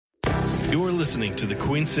You're listening to the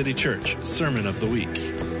Queen City Church Sermon of the Week.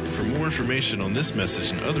 For more information on this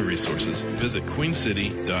message and other resources, visit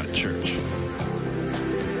queencity.church.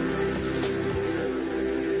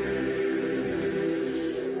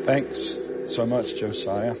 Thanks so much,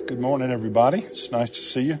 Josiah. Good morning, everybody. It's nice to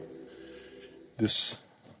see you this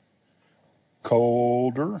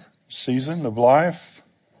colder season of life.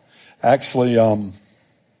 Actually,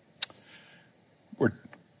 we're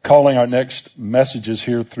calling our next messages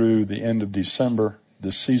here through the end of December,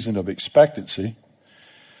 this season of expectancy.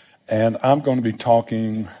 And I'm going to be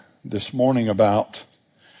talking this morning about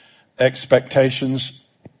expectations,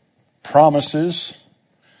 promises,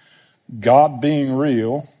 God being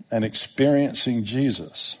real, and experiencing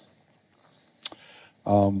Jesus.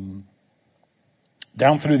 Down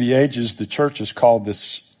through the ages, the church has called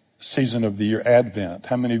this season of the year Advent.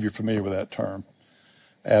 How many of you are familiar with that term?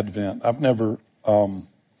 Advent. I've never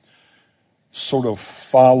sort of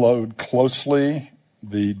followed closely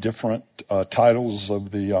the different titles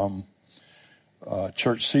of the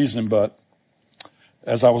church season, but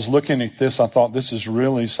as I was looking at this, I thought this is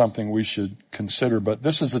really something we should consider. But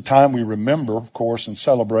this is a time we remember, of course, and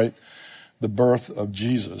celebrate the birth of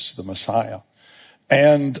Jesus, the Messiah.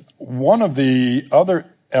 And one of the other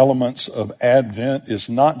elements of Advent is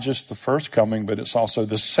not just the first coming, but it's also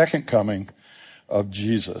the second coming of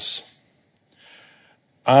Jesus.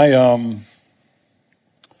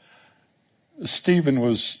 Stephen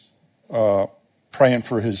was praying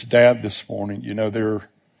for his dad this morning. You know, there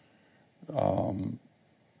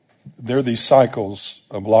are these cycles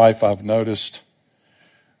of life I've noticed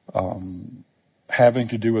having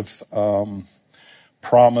to do with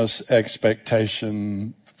promise,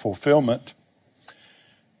 expectation, fulfillment.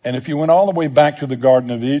 And if you went all the way back to the Garden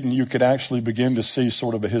of Eden, you could actually begin to see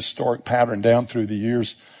sort of a historic pattern down through the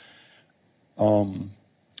years.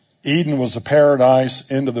 Eden was a paradise.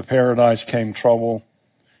 Into the paradise came trouble.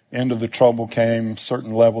 Into the trouble came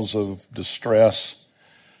certain levels of distress.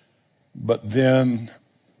 But then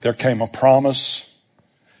there came a promise.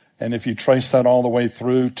 And if you trace that all the way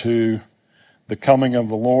through to the coming of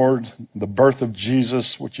the Lord, the birth of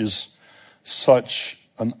Jesus, which is such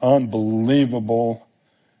an unbelievable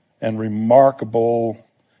and remarkable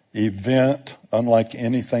event, unlike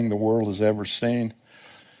anything the world has ever seen.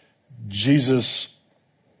 Jesus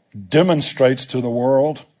demonstrates to the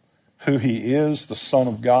world who he is, the Son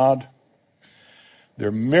of God. There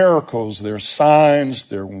are miracles, there are signs,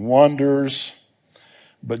 there are wonders,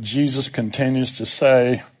 but Jesus continues to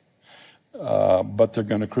say, but they're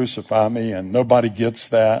going to crucify me, and nobody gets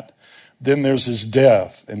that. Then there's his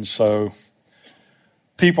death, and so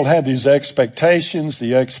people had these expectations.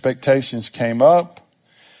 The expectations came up,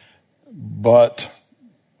 but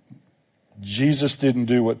Jesus didn't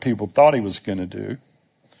do what people thought he was going to do.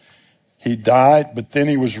 He died, but then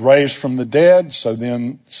he was raised from the dead. So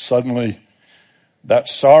then suddenly that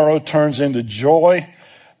sorrow turns into joy.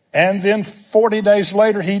 And then 40 days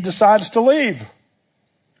later, he decides to leave.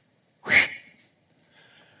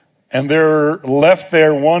 And they're left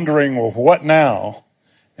there wondering, well, what now?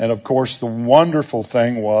 And of course, the wonderful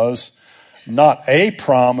thing was not a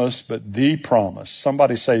promise, but the promise.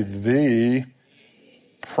 Somebody say the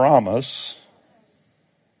promise.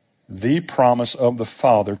 The promise of the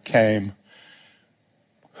Father came,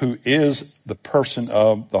 who is the person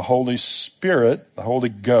of the Holy Spirit, the Holy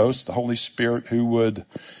Ghost, the Holy Spirit, who would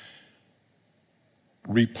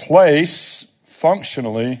replace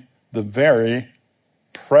functionally the very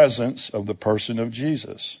presence of the person of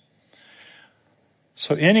Jesus.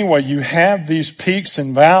 So anyway, you have these peaks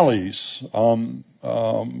and valleys.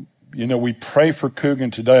 We pray for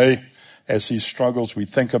Coogan today as he struggles. We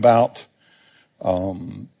think about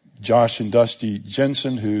Josh and Dusty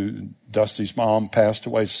Jensen, who Dusty's mom passed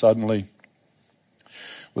away suddenly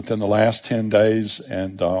within the last 10 days.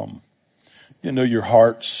 And, your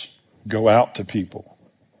hearts go out to people.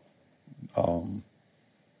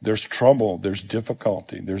 There's trouble, there's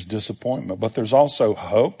difficulty, there's disappointment, but there's also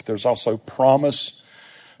hope, there's also promise,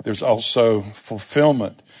 there's also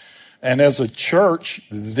fulfillment. And as a church,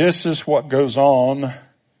 this is what goes on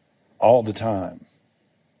all the time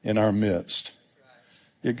in our midst.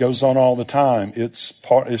 It goes on all the time. It's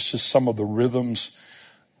just some of the rhythms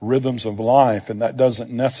of life, and that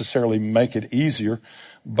doesn't necessarily make it easier,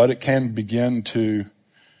 but it can begin to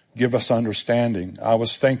give us understanding. I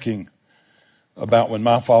was thinking about when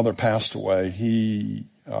my father passed away.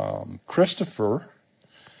 Christopher,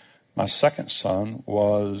 my second son,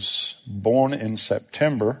 was born in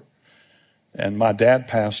September, and my dad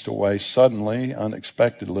passed away suddenly,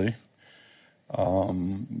 unexpectedly,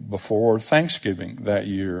 before Thanksgiving that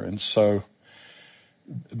year. And so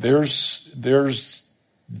there's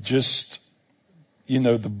just,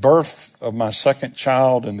 the birth of my second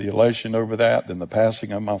child and the elation over that, then the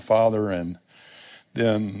passing of my father, and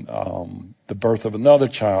then the birth of another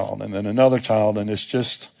child, and then another child. And it's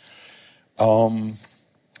just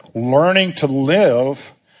learning to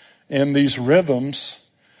live in these rhythms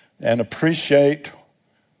and appreciate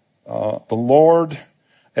the Lord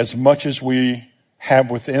as much as we have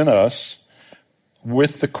within us,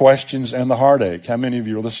 with the questions and the heartache. How many of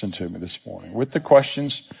you are listening to me this morning? With the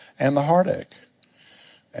questions and the heartache.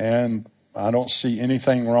 And I don't see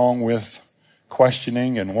anything wrong with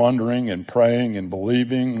questioning and wondering and praying and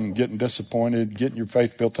believing and getting disappointed, getting your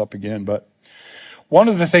faith built up again. But one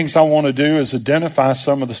of the things I want to do is identify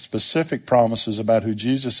some of the specific promises about who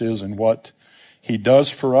Jesus is and what he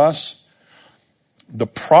does for us. The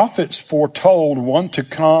prophets foretold one to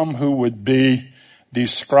come who would be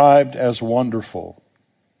described as wonderful,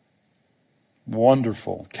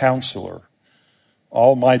 wonderful, counselor,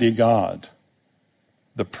 almighty God,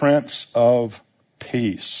 the Prince of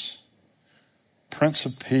Peace, Prince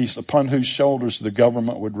of Peace, upon whose shoulders the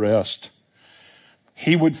government would rest.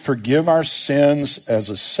 He would forgive our sins as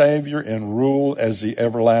a Savior and rule as the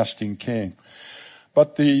everlasting King.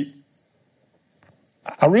 But I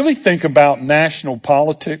really think about national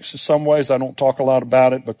politics in some ways. I don't talk a lot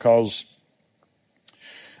about it because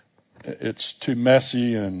it's too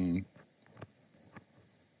messy,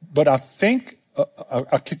 but I think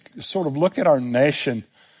I could sort of look at our nation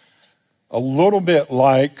a little bit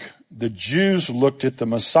like the Jews looked at the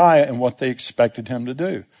Messiah and what they expected him to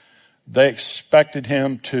do. They expected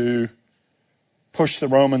him to push the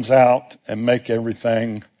Romans out and make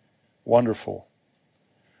everything wonderful.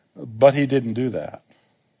 But he didn't do that.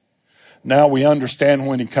 Now we understand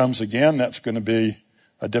when he comes again, that's going to be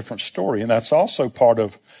a different story. And that's also part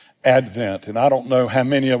of Advent. And I don't know how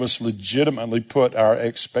many of us legitimately put our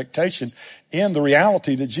expectation in the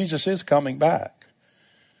reality that Jesus is coming back.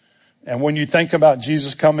 And when you think about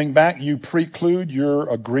Jesus coming back, you preclude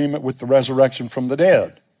your agreement with the resurrection from the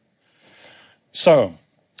dead. So,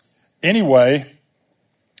 anyway,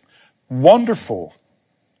 wonderful.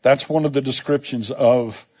 That's one of the descriptions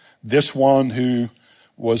of this one who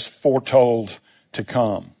was foretold to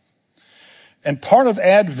come. And part of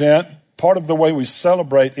Advent, part of the way we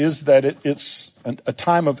celebrate, is that it's a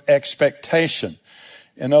time of expectation.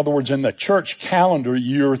 In other words, in the church calendar,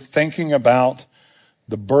 you're thinking about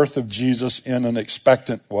the birth of Jesus in an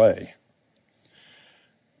expectant way.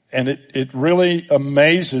 And it really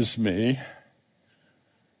amazes me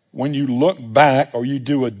when you look back or you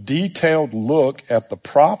do a detailed look at the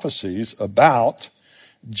prophecies about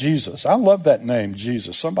Jesus. I love that name,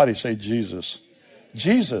 Jesus. Somebody say Jesus.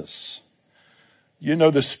 Jesus.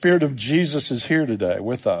 The Spirit of Jesus is here today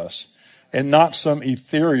with us. And not some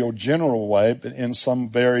ethereal, general way, but in some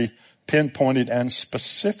very pinpointed and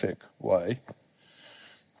specific way.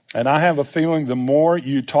 And I have a feeling the more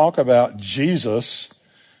you talk about Jesus,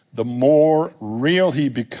 the more real he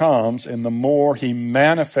becomes and the more he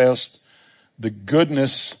manifests the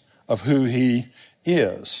goodness of who he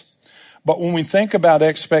is. But when we think about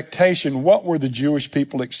expectation, what were the Jewish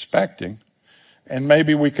people expecting? And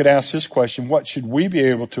maybe we could ask this question: what should we be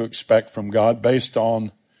able to expect from God based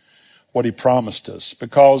on what he promised us?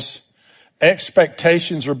 Because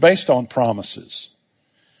expectations are based on promises.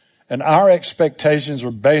 And our expectations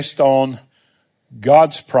are based on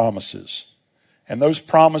God's promises. And those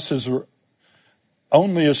promises are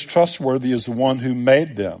only as trustworthy as the one who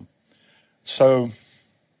made them. So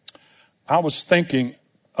I was thinking,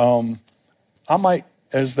 I might,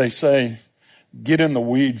 as they say, get in the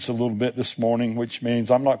weeds a little bit this morning, which means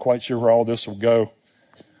I'm not quite sure where all this will go.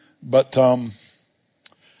 But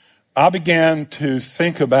I began to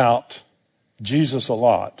think about Jesus a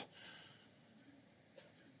lot.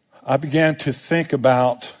 I began to think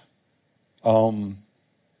about how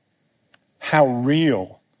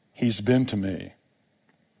real he's been to me.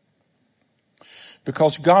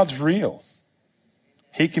 Because God's real.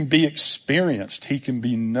 He can be experienced. He can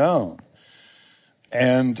be known.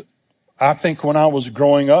 And I think when I was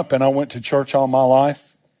growing up, and I went to church all my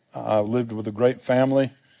life, I lived with a great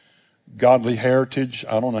family, godly heritage.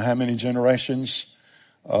 I don't know how many generations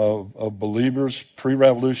of believers,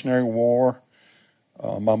 pre-Revolutionary War.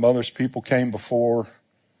 My mother's people came before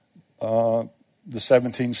the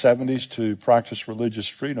 1770s to practice religious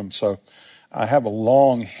freedom. So I have a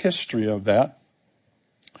long history of that.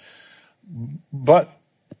 But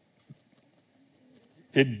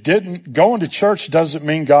going to church doesn't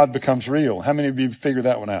mean God becomes real. How many of you figured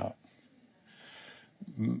that one out?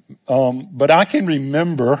 But I can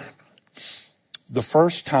remember the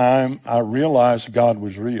first time I realized God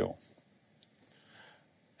was real.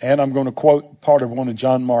 And I'm going to quote part of one of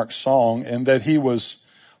John Mark's song, and that he was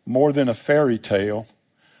more than a fairy tale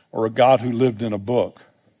or a God who lived in a book.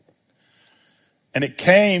 And it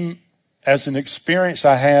came as an experience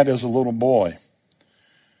I had as a little boy.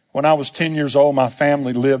 When I was 10 years old, my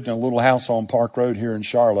family lived in a little house on Park Road here in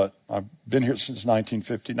Charlotte. I've been here since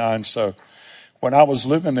 1959. So when I was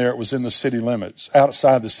living there, it was in the city limits,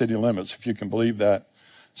 outside the city limits, if you can believe that.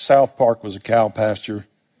 South Park was a cow pasture.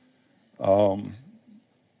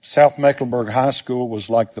 South Mecklenburg High School was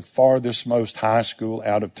like the farthest most high school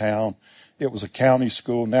out of town. It was a county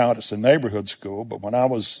school. Now it's a neighborhood school. But when I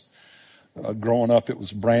was growing up, it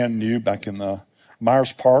was brand new back in the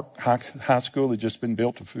Myers Park High School had just been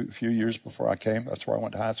built a few years before I came. That's where I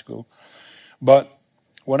went to high school. But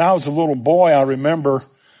when I was a little boy, I remember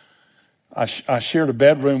I shared a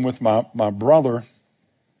bedroom with my brother.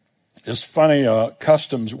 It's funny,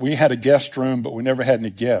 customs. We had a guest room, but we never had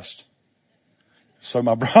any guests. So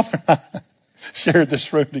my brother and I shared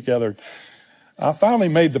this room together. I finally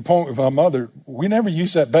made the point with my mother, we never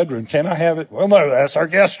use that bedroom. Can I have it? Well, no, that's our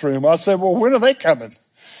guest room. I said, well, when are they coming?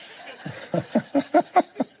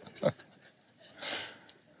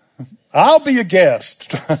 I'll be a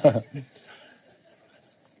guest.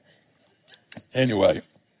 Anyway,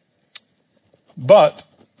 but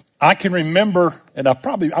I can remember, and I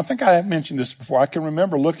think I have mentioned this before, I can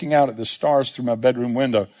remember looking out at the stars through my bedroom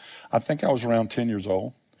window. I think I was around 10 years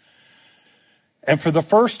old. And for the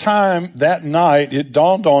first time that night, it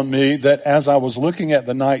dawned on me that as I was looking at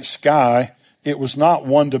the night sky, it was not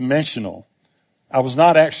one-dimensional. I was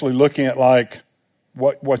not actually looking at like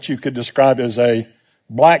what you could describe as a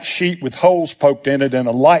black sheet with holes poked in it and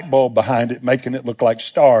a light bulb behind it, making it look like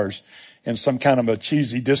stars in some kind of a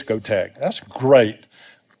cheesy discotheque. That's great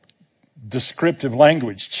descriptive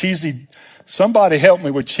language. Cheesy. Somebody help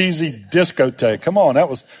me with cheesy discotheque. Come on.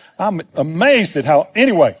 I'm amazed at how,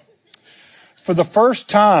 anyway, for the first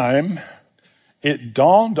time, it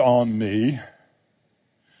dawned on me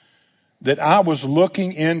that I was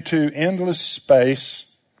looking into endless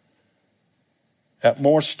space at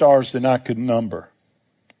more stars than I could number.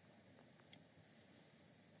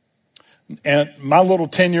 And my little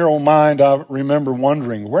 10-year-old mind, I remember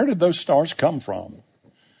wondering, where did those stars come from?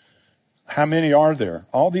 How many are there?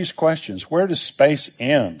 All these questions. Where does space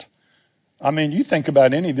end? I mean, you think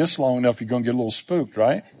about any of this long enough, you're going to get a little spooked,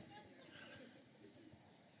 right?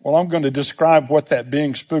 Well, I'm going to describe what that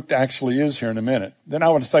being spooked actually is here in a minute. Then I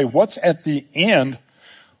want to say, what's at the end?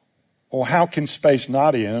 Or how can space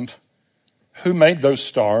not end? Who made those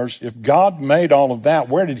stars? If God made all of that,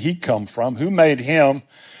 where did he come from? Who made him?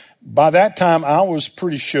 By that time, I was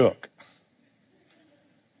pretty shook.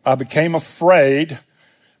 I became afraid,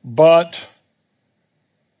 but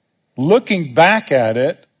looking back at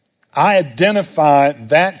it, I identify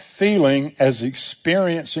that feeling as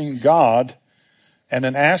experiencing God and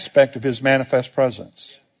an aspect of his manifest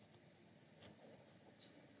presence.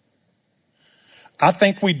 I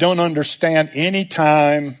think we don't understand any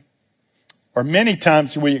time or many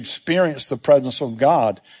times we experience the presence of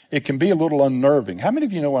God, it can be a little unnerving. How many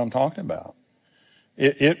of you know what I'm talking about?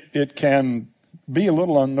 It can be a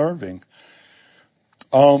little unnerving.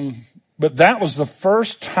 But that was the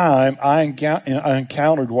first time I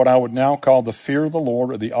encountered what I would now call the fear of the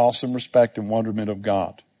Lord or the awesome respect and wonderment of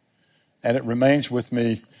God. And it remains with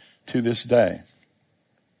me to this day.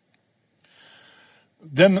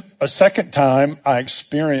 Then a second time I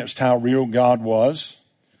experienced how real God was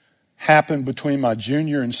happened between my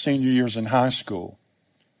junior and senior years in high school.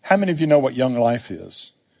 How many of you know what Young Life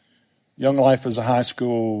is? Young Life is a high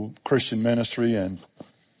school Christian ministry, and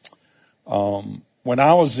when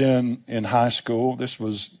I was in high school, this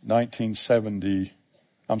was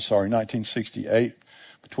 1968,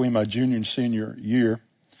 between my junior and senior year,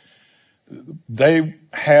 they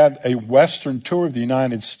had a Western tour of the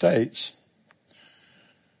United States,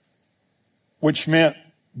 which meant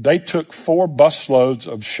they took 4 busloads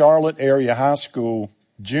of Charlotte area high school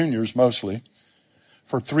juniors mostly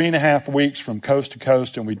for 3.5 weeks from coast to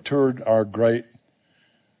coast, and we toured our great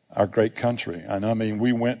country. And I mean,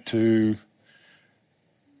 we went to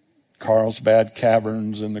Carlsbad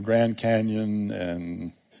Caverns and the Grand Canyon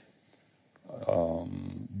and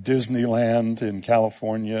Disneyland in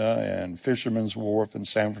California and Fisherman's Wharf in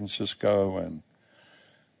San Francisco, and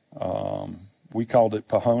we called it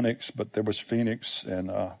Pahonix, but there was Phoenix and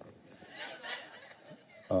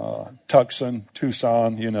Tucson,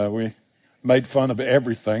 Tucson. You know, we made fun of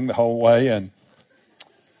everything the whole way.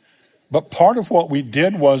 But part of what we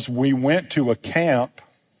did was we went to a camp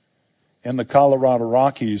in the Colorado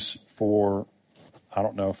Rockies for, I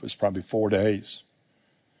don't know if it was probably 4 days.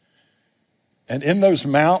 And in those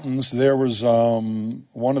mountains, there was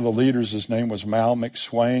one of the leaders, his name was Mal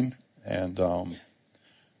McSwain. And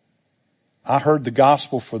I heard the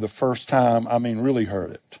gospel for the first time. I mean, really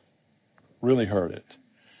heard it. Really heard it.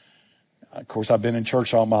 Of course, I've been in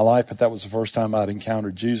church all my life, but that was the first time I'd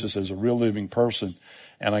encountered Jesus as a real living person.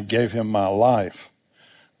 And I gave him my life.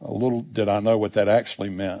 A little did I know what that actually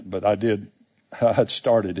meant, but I did. I had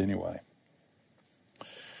started anyway.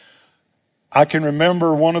 I can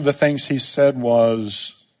remember one of the things he said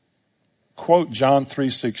was, quote John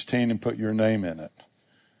 3:16 and put your name in it.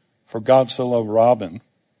 For God so loved Robin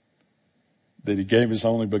that he gave his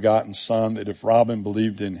only begotten son, that if Robin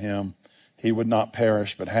believed in him, he would not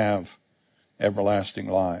perish but have everlasting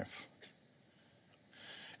life.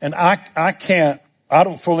 And I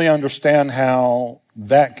don't fully understand how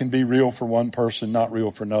that can be real for one person, not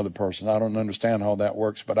real for another person. I don't understand how that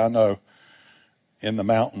works, but I know in the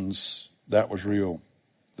mountains that was real.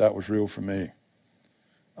 That was real for me.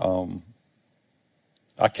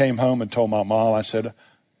 I came home and told my mom, I said,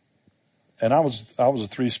 and I was a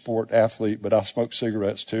 3-sport athlete, but I smoked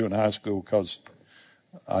cigarettes too in high school because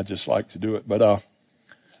I just like to do it. But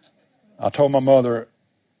I told my mother,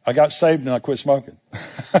 I got saved and I quit smoking.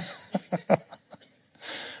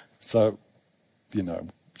 So,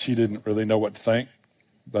 she didn't really know what to think.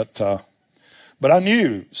 But I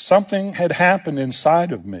knew something had happened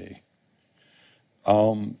inside of me.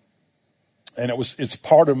 And it's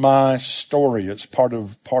part of my story. It's part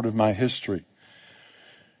of my history.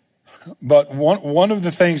 But one of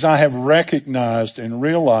the things I have recognized and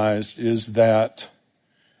realized is that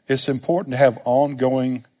it's important to have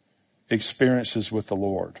ongoing experiences with the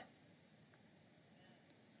Lord.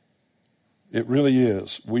 It really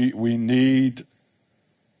is. We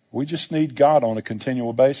just need God on a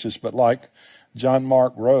continual basis. But like John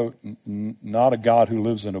Mark wrote, not a God who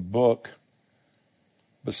lives in a book,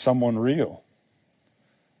 but someone real.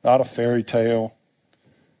 Not a fairy tale.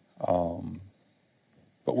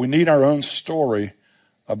 But we need our own story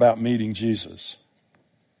about meeting Jesus.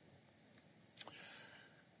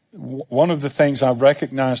 One of the things I've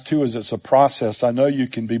recognized too is it's a process. I know you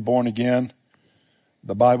can be born again.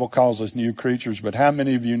 The Bible calls us new creatures, but how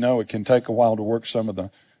many of you know it can take a while to work some of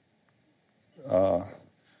the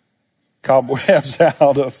cobwebs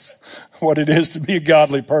out of what it is to be a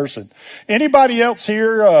godly person? Anybody else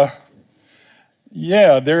here?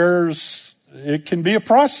 It can be a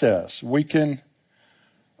process. We can,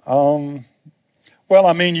 you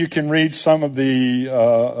can read some of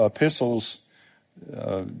the epistles.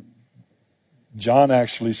 John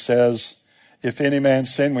actually says, if any man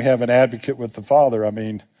sin, we have an advocate with the Father. I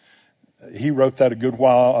mean, he wrote that a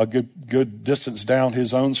good distance down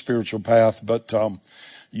his own spiritual path. But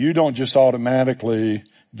you don't just automatically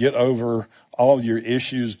get over all your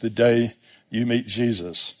issues the day you meet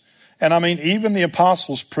Jesus. And I mean, even the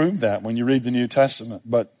apostles proved that when you read the New Testament.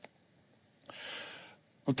 But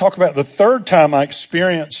we'll talk about the third time I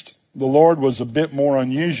experienced the Lord was a bit more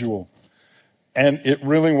unusual. And it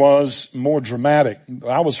really was more dramatic.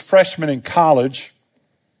 I was a freshman in college,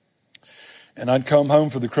 and I'd come home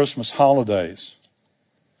for the Christmas holidays.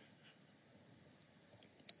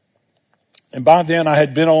 And by then, I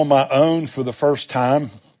had been on my own for the first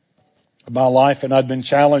time of my life, and I'd been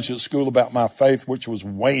challenged at school about my faith, which was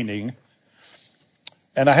waning.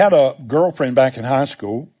 And I had a girlfriend back in high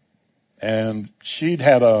school, and she'd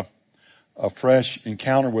had a fresh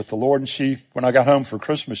encounter with the Lord. And when I got home for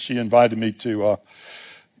Christmas, she invited me to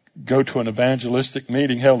go to an evangelistic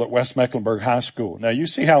meeting held at West Mecklenburg High School. Now, you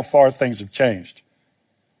see how far things have changed.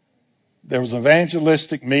 There was an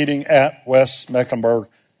evangelistic meeting at West Mecklenburg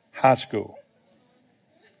High School.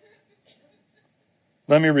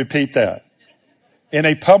 Let me repeat that. In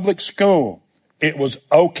a public school, it was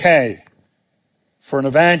okay for an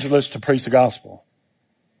evangelist to preach the gospel.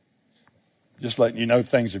 Just letting you know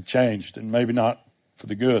things have changed, and maybe not for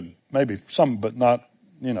the good. Maybe some, but not,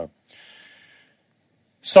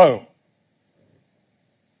 So,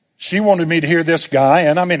 she wanted me to hear this guy,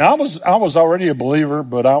 and I mean, I was already a believer,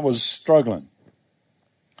 but I was struggling.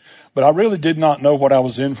 But I really did not know what I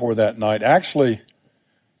was in for that night. Actually,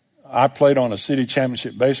 I played on a city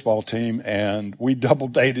championship baseball team, and we double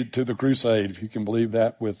dated to the crusade, if you can believe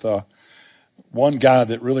that, with one guy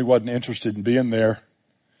that really wasn't interested in being there,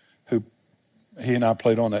 he and I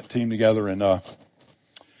played on that team together. And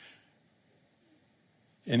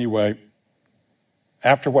anyway,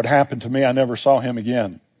 after what happened to me, I never saw him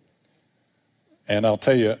again. And I'll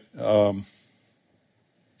tell you,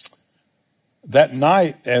 that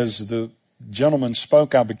night, as the gentleman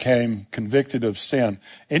spoke, I became convicted of sin.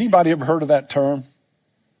 Anybody ever heard of that term?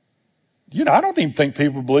 I don't even think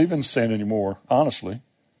people believe in sin anymore, honestly.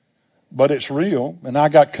 but it's real. And I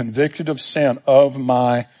got convicted of sin, of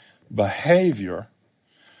my behavior,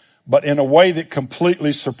 but in a way that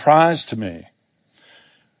completely surprised me.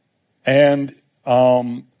 And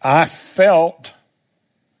I felt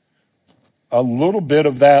a little bit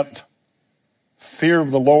of that fear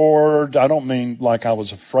of the Lord. I don't mean like I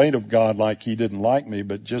was afraid of God, like he didn't like me,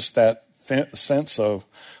 but just that sense of,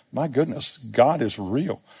 my goodness, God is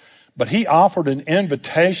real. But he offered an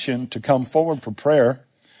invitation to come forward for prayer.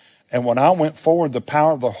 And when I went forward, the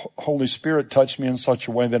power of the Holy Spirit touched me in such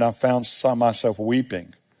a way that I found myself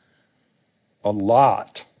weeping a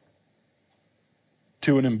lot,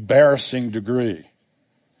 to an embarrassing degree.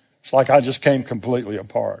 It's like I just came completely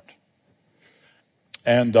apart.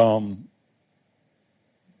 And the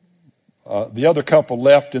other couple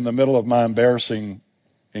left in the middle of my embarrassing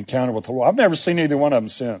encounter with the Lord. I've never seen either one of them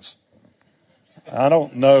since. I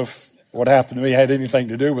don't know if what happened to me had anything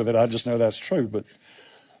to do with it. I just know that's true.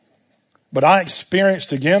 But I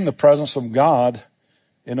experienced again the presence of God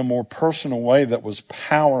in a more personal way that was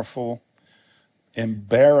powerful,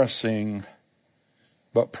 embarrassing,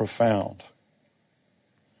 but profound.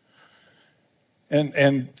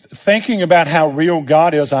 And thinking about how real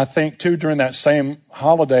God is, I think too, during that same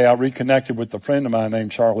holiday, I reconnected with a friend of mine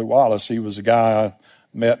named Charlie Wallace. He was a guy I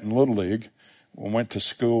met in Little League. We went to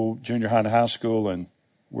school, junior high and high school, and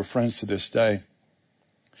we're friends to this day.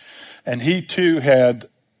 And he too had,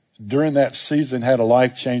 during that season, had a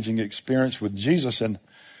life-changing experience with Jesus. And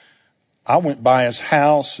I went by his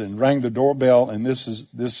house and rang the doorbell, and this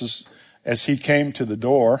is as he came to the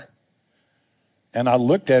door, and I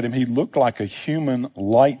looked at him. He looked like a human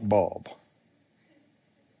light bulb.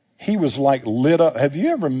 He was like lit up. Have you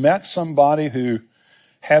ever met somebody who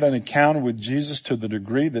had an encounter with Jesus to the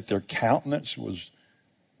degree that their countenance was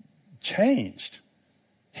changed?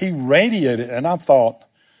 He radiated, and I thought,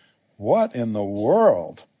 what in the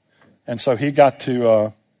world? And so we got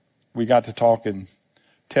to talk and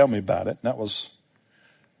tell me about it. And that was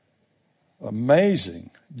amazing.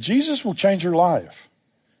 Jesus will change your life.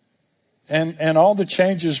 And all the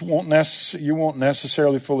changes you won't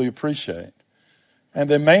necessarily fully appreciate. And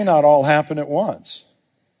they may not all happen at once.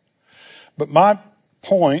 But my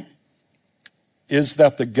point is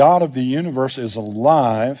that the God of the universe is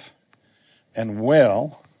alive and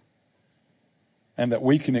well, and that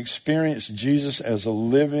we can experience Jesus as a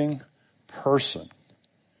living person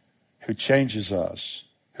who changes us,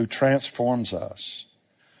 who transforms us.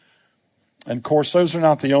 And of course, those are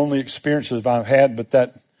not the only experiences I've had, but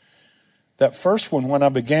that first one, when I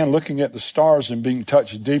began looking at the stars and being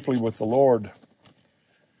touched deeply with the Lord,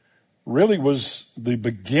 really was the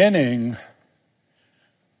beginning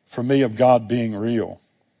for me of God being real.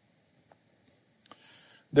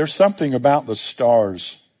 There's something about the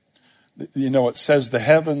stars. You know, it says the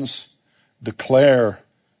heavens declare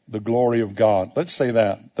the glory of God. Let's say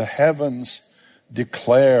that. The heavens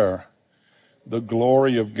declare the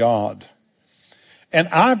glory of God. And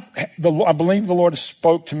I believe the Lord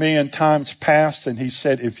spoke to me in times past, and he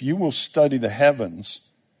said, if you will study the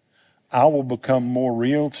heavens, I will become more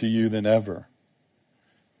real to you than ever.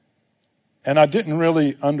 And I didn't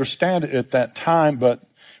really understand it at that time, but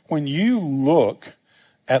when you look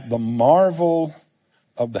at the marvel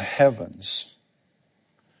of the heavens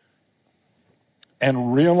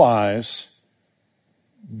and realize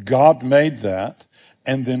God made that,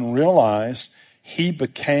 and then realize he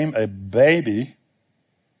became a baby,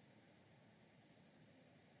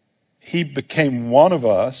 he became one of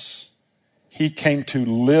us, he came to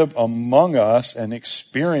live among us and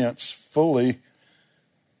experience fully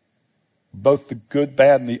both the good,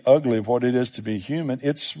 bad, and the ugly of what it is to be human.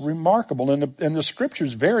 It's remarkable. And the scripture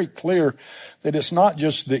is very clear that it's not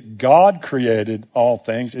just that God created all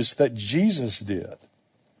things, it's that Jesus did.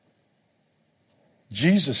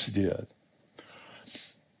 Jesus did.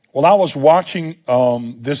 Well, I was watching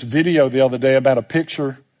this video the other day about a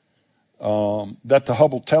picture that the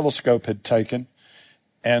Hubble telescope had taken.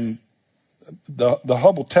 And the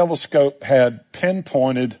Hubble telescope had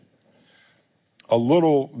pinpointed a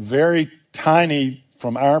little, very tiny,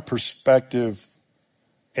 from our perspective,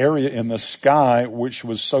 area in the sky, which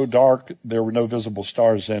was so dark there were no visible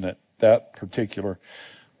stars in it, that particular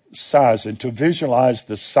size. And to visualize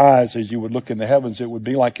the size as you would look in the heavens, it would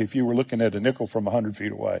be like if you were looking at a nickel from 100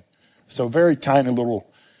 feet away. So a very tiny little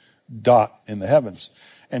dot in the heavens.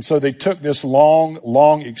 And so they took this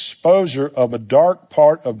long exposure of a dark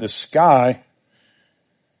part of the sky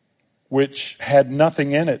which had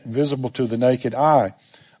nothing in it visible to the naked eye.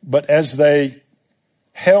 But as they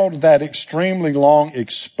held that extremely long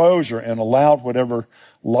exposure and allowed whatever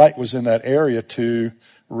light was in that area to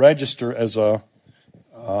register as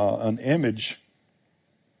an image,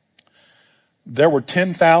 there were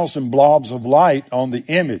 10,000 blobs of light on the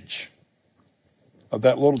image of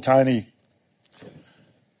that little tiny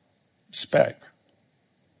speck.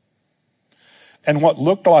 And what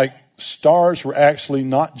looked like stars were actually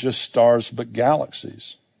not just stars, but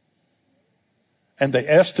galaxies. And they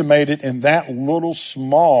estimated in that little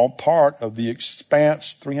small part of the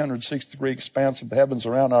expanse, 360-degree expanse of the heavens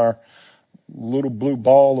around our little blue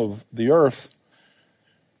ball of the earth,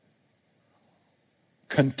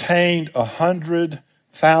 contained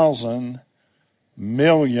 100,000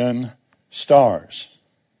 million stars.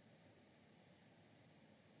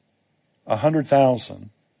 100,000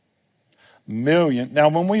 million. Now,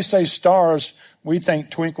 when we say stars, we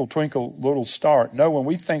think twinkle, twinkle, little star. No, when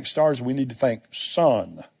we think stars, we need to think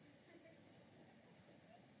sun.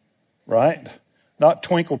 Right? Not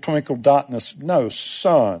twinkle, twinkle, dot in the, no,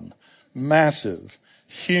 sun. Massive,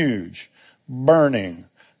 huge, burning,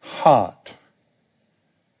 hot.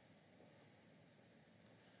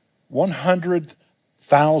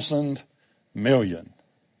 100,000 million.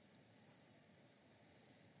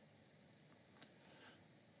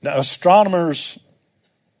 Now, astronomers,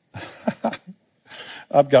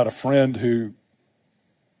 I've got a friend who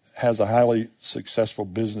has a highly successful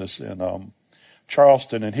business in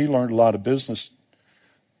Charleston, and he learned a lot of business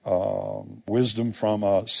wisdom from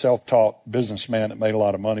a self-taught businessman that made a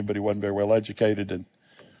lot of money, but he wasn't very well educated. And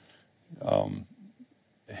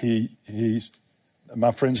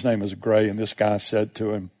my friend's name is Gray, and this guy said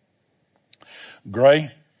to him,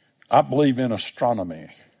 Gray, I believe in astronomy.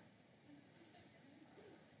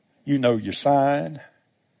 You know your sign.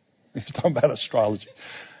 He's talking about astrology.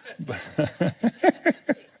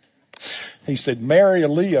 He said, marry a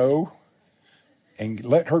Leo and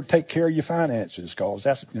let her take care of your finances, because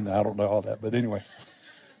that's, I don't know all that. But anyway,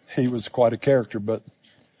 he was quite a character. But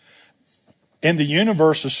in the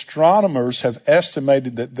universe, astronomers have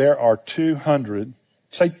estimated that there are 200,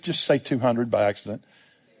 just say 200 by accident,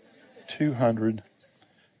 200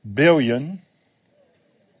 billion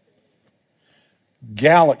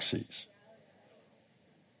galaxies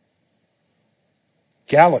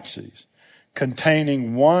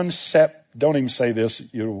containing don't even say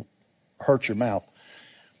this, you'll hurt your mouth.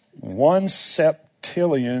 1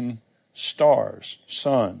 septillion stars,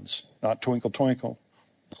 suns, not twinkle, twinkle.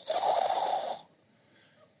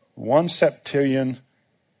 1 septillion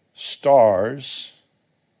stars.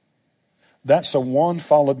 That's a 1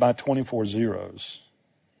 followed by 24 zeros.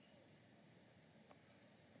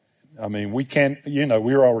 I mean, we can't,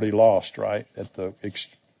 we're already lost, right?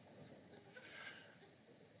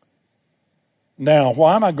 Now,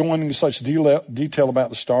 why am I going into such detail about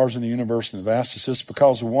the stars in the universe and the vastness? It's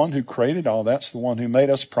because the one who created all that's the one who made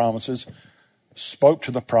us promises, spoke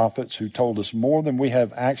to the prophets, who told us more than we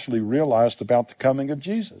have actually realized about the coming of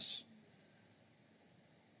Jesus.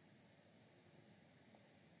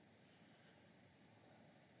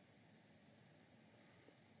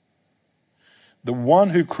 The one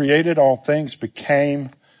who created all things became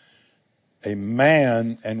a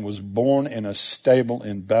man and was born in a stable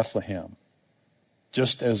in Bethlehem,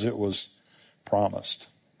 just as it was promised.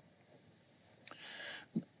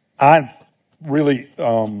 I'm really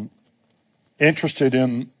interested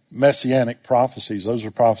in messianic prophecies. Those are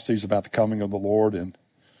prophecies about the coming of the Lord. And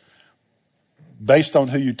based on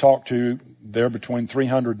who you talk to, there are between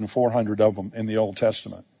 300 and 400 of them in the Old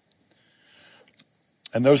Testament.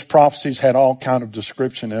 And those prophecies had all kind of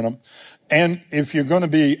description in them. And if you're going to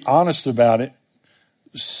be honest about it,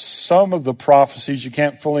 some of the prophecies you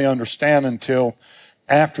can't fully understand until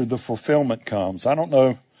after the fulfillment comes. I don't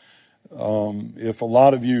know if a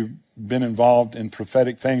lot of you have been involved in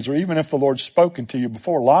prophetic things, or even if the Lord's spoken to you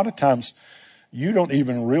before. A lot of times you don't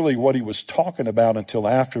even really what he was talking about until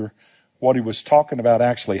after what he was talking about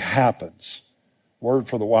actually happens. Word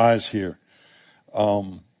for the wise here.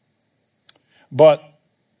 But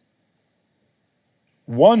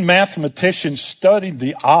one mathematician studied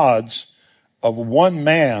the odds of one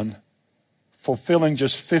man fulfilling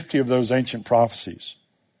just 50 of those ancient prophecies.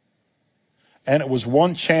 And it was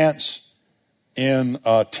one chance in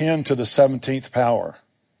 10 to the 17th power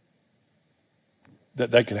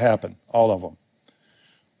that they could happen, all of them.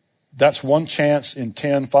 That's one chance in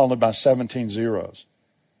 10 followed by 17 zeros.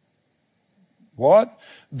 What?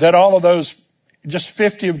 That all of those, just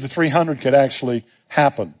 50 of the 300 could actually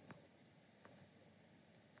happen.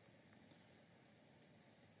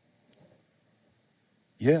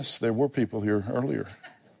 Yes, there were people here earlier.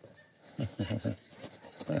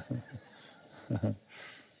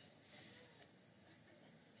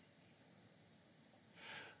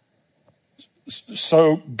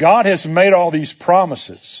 So God has made all these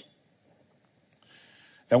promises.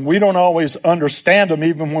 And we don't always understand them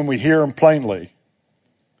even when we hear them plainly.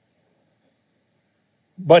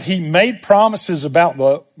 But he made promises about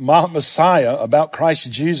the Messiah, about Christ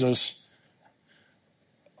Jesus,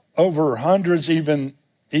 over hundreds, even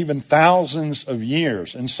thousands of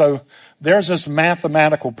years. And so there's this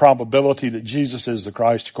mathematical probability that Jesus is the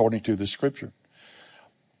Christ according to the scripture.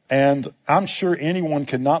 And I'm sure anyone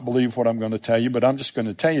cannot believe what I'm going to tell you, but I'm just going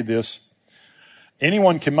to tell you this.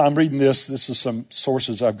 I'm reading this. This is some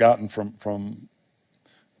sources I've gotten from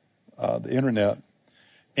the internet.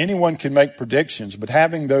 Anyone can make predictions, but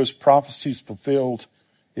having those prophecies fulfilled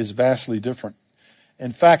is vastly different.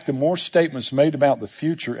 In fact, the more statements made about the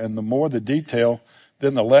future and the more the detail,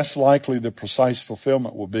 then the less likely the precise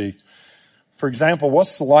fulfillment will be. For example,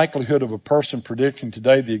 what's the likelihood of a person predicting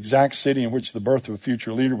today the exact city in which the birth of a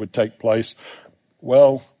future leader would take place?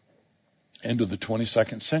 Well, into the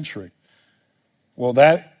 22nd century. Well,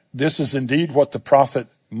 this is indeed what the prophet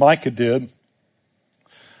Micah did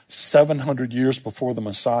 700 years before the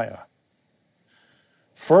Messiah.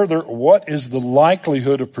 Further, what is the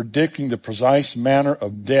likelihood of predicting the precise manner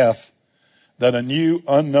of death that a new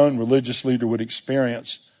unknown religious leader would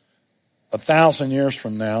experience 1,000 years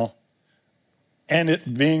from now, and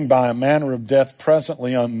it being by a manner of death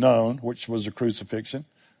presently unknown, which was a crucifixion,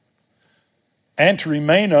 and to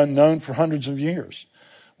remain unknown for hundreds of years?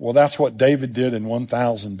 Well, that's what David did in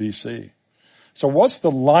 1000 BC. So what's the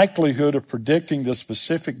likelihood of predicting the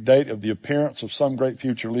specific date of the appearance of some great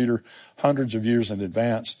future leader hundreds of years in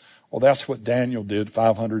advance? Well, that's what Daniel did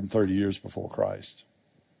 530 years before Christ.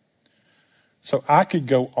 So I could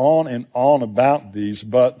go on and on about these,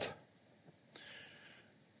 but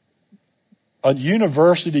a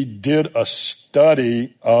university did a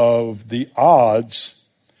study of the odds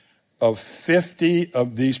of 50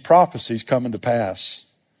 of these prophecies coming to pass.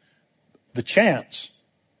 The chance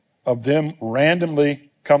of them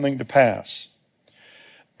randomly coming to pass.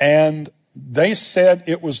 And they said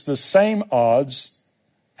it was the same odds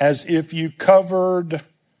as if you covered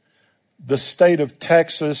the state of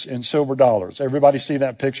Texas in silver dollars. Everybody see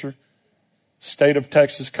that picture? State of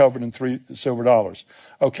Texas covered in silver dollars.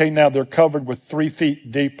 Okay, now they're covered with 3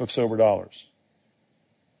 feet deep of silver dollars.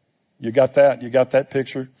 You got that? You got that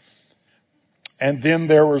picture? And then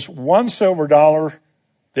there was one silver dollar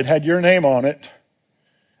that had your name on it,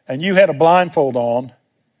 and you had a blindfold on,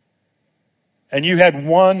 and you had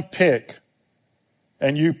one pick,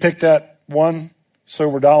 and you picked that one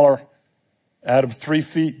silver dollar out of 3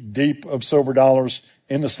 feet deep of silver dollars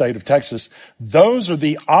in the state of Texas. Those are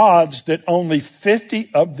the odds that only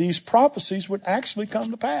 50 of these prophecies would actually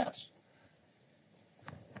come to pass.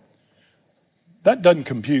 That doesn't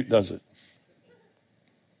compute, does it?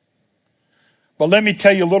 But let me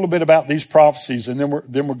tell you a little bit about these prophecies, and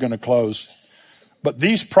then we're going to close. But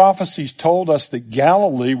these prophecies told us that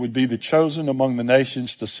Galilee would be the chosen among the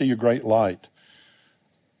nations to see a great light.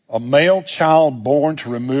 A male child born to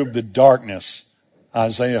remove the darkness,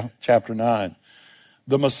 Isaiah chapter 9.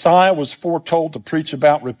 The Messiah was foretold to preach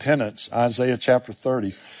about repentance, Isaiah chapter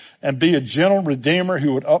 30, and be a gentle redeemer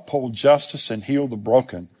who would uphold justice and heal the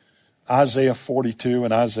broken, Isaiah 42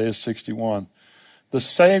 and Isaiah 61. The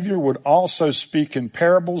Savior would also speak in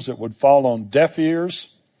parables that would fall on deaf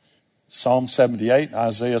ears, Psalm 78,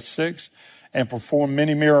 Isaiah 6, and perform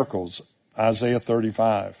many miracles, Isaiah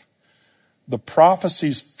 35. The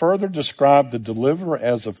prophecies further describe the deliverer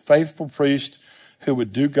as a faithful priest who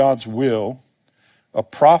would do God's will, a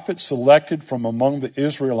prophet selected from among the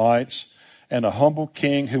Israelites, and a humble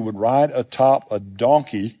king who would ride atop a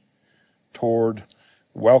donkey toward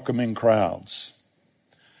welcoming crowds.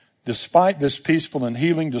 Despite this peaceful and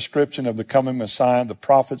healing description of the coming Messiah, the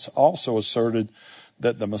prophets also asserted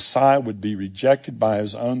that the Messiah would be rejected by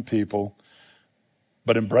his own people,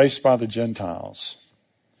 but embraced by the Gentiles.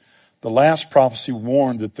 The last prophecy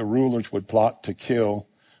warned that the rulers would plot to kill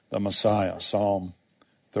the Messiah, Psalm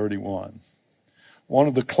 31. One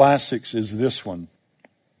of the classics is this one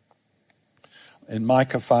in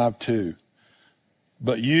Micah 5:2.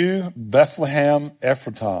 But you, Bethlehem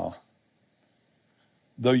Ephratah,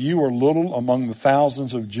 though you are little among the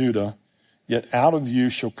thousands of Judah, yet out of you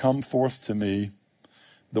shall come forth to me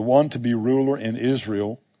the one to be ruler in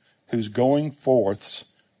Israel, whose going forths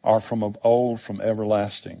are from of old, from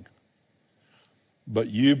everlasting. But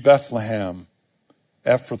you, Bethlehem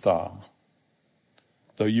Ephrathah,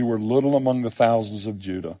 though you were little among the thousands of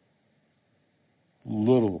Judah,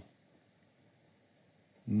 little,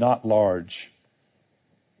 not large,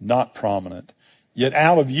 not prominent, yet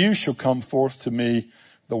out of you shall come forth to me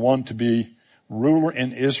the one to be ruler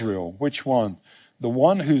in Israel. Which one? The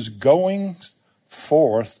one whose goings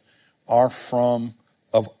forth are from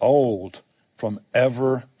of old, from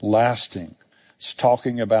everlasting. It's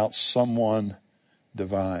talking about someone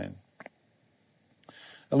divine.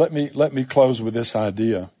 And let me close with this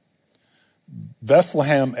idea.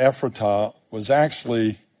 Bethlehem Ephratah was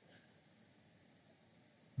actually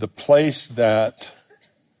the place that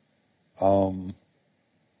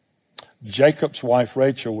Jacob's wife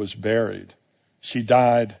Rachel was buried. She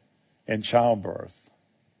died in childbirth.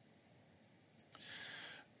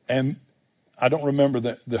 And I don't remember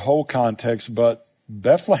the whole context, but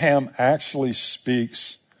Bethlehem actually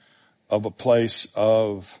speaks of a place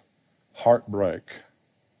of heartbreak.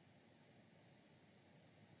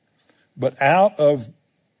 But out of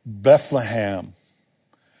Bethlehem,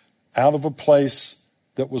 out of a place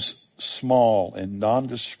that was small and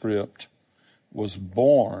nondescript, was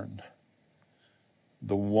born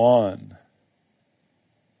the one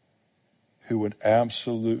who would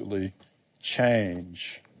absolutely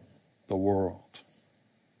change the world.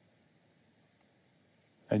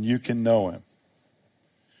 And you can know him.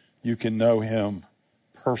 You can know him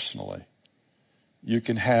personally. You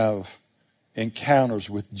can have encounters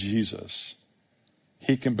with Jesus.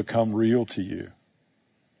 He can become real to you.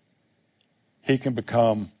 He can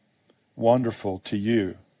become wonderful to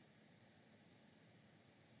you.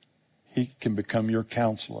 He can become your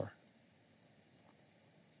counselor.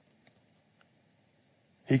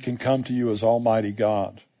 He can come to you as Almighty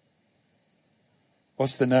God.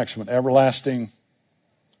 What's the next one? Everlasting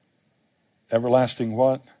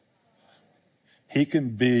what? He can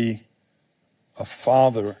be a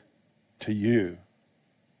father to you.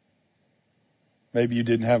 Maybe you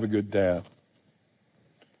didn't have a good dad.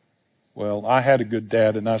 Well, I had a good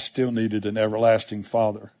dad and I still needed an everlasting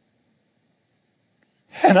father.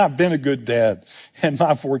 And I've been a good dad and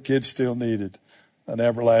my 4 kids still needed an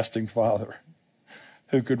everlasting father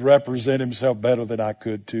who could represent himself better than I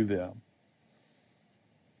could to them.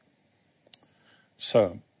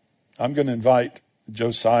 So, I'm going to invite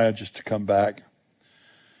Josiah just to come back.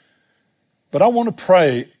 But I want to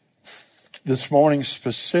pray this morning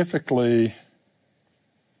specifically.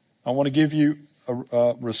 I want to give you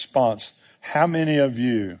a response. How many of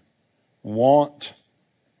you want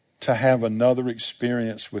to have another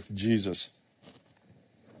experience with Jesus?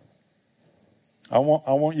 I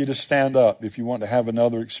want you to stand up if you want to have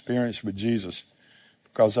another experience with Jesus,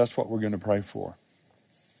 because that's what we're going to pray for.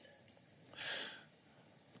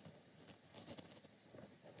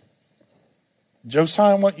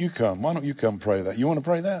 Josiah, why don't you come? Why don't you come pray that? You want to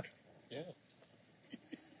pray that? Yeah.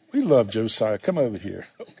 We love Josiah. Come over here.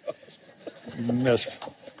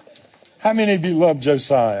 How many of you love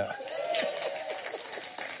Josiah?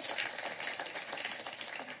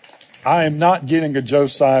 I am not getting a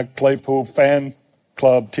Josiah Claypool fan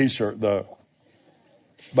club t-shirt, though.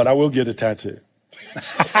 But I will get a tattoo.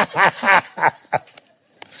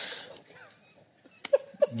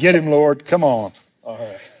 Get him, Lord. Come on. All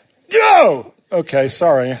right. Go! Okay,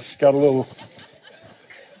 sorry. It's got a little...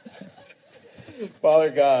 Father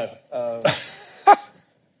God,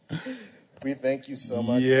 we thank you so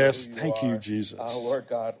much. Yes, for who thank you you, are. Jesus. Lord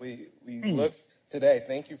God, we look today.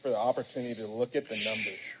 Thank you for the opportunity to look at the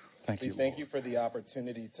numbers. Thank you, Thank you for the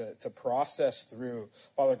opportunity to process through,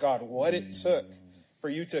 Father God, what it took for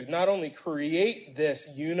you to not only create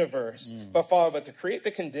this universe, but Father, but to create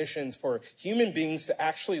the conditions for human beings to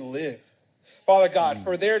actually live. Father God,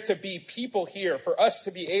 for there to be people here, for us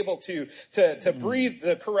to be able to breathe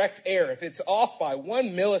the correct air. If it's off by 1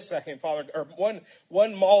 millisecond, Father, or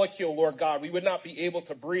one molecule, Lord God, we would not be able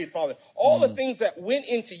to breathe, Father. All the things that went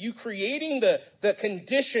into you creating the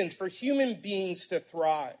conditions for human beings to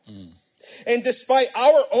thrive. And despite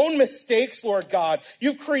our own mistakes, Lord God,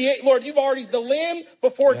 you create, Lord, you've already, the lamb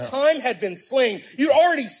before time had been slain. You'd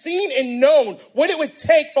already seen and known what it would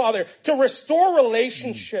take, Father, to restore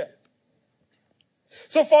relationship.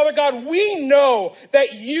 So, Father God, we know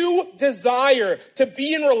that you desire to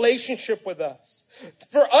be in relationship with us.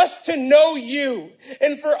 For us to know you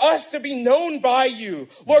and for us to be known by you.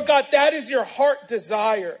 Lord God, that is your heart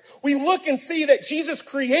desire. We look and see that Jesus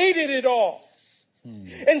created it all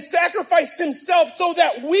and sacrificed himself so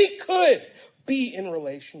that we could be in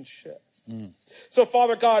relationship. So,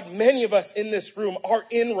 Father God, many of us in this room are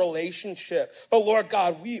in relationship. But, Lord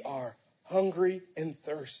God, we are hungry and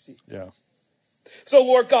thirsty. Yeah. So,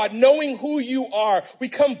 Lord God, knowing who you are, we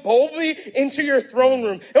come boldly into your throne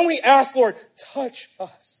room and we ask, Lord, touch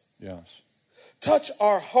us. Yes. Touch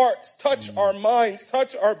our hearts, touch our minds,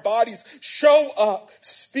 touch our bodies. Show up.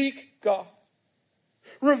 Speak, God.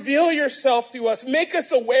 Reveal yourself to us. Make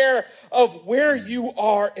us aware of where you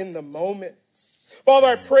are in the moment. Father,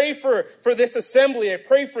 I pray for this assembly. I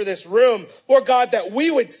pray for this room, Lord God, that we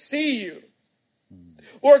would see you.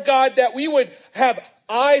 Lord God, that we would have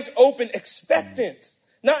eyes open, expectant,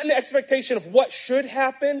 not an expectation of what should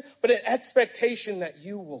happen, but an expectation that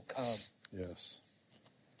you will come. Yes.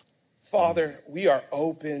 Father, we are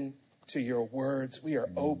open to your words. We are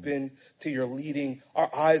open to your leading. Our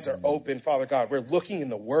eyes are open, Father God. We're looking in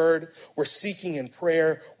the word. We're seeking in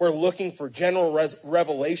prayer. We're looking for general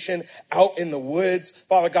revelation out in the woods.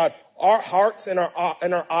 Father God, our hearts and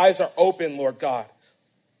our eyes are open, Lord God.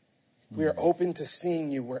 We are open to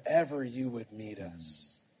seeing you wherever you would meet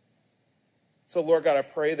us. So, Lord God, I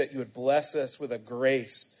pray that you would bless us with a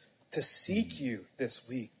grace to seek you this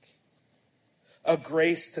week, a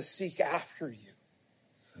grace to seek after you,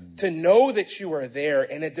 to know that you are there,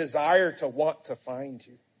 and a desire to want to find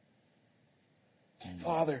you.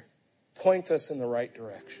 Father, point us in the right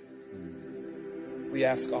direction. We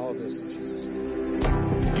ask all of this in Jesus' name.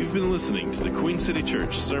 You've been listening to the Queen City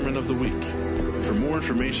Church Sermon of the Week. For more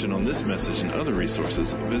information on this message and other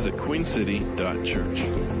resources, visit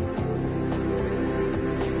queencity.church.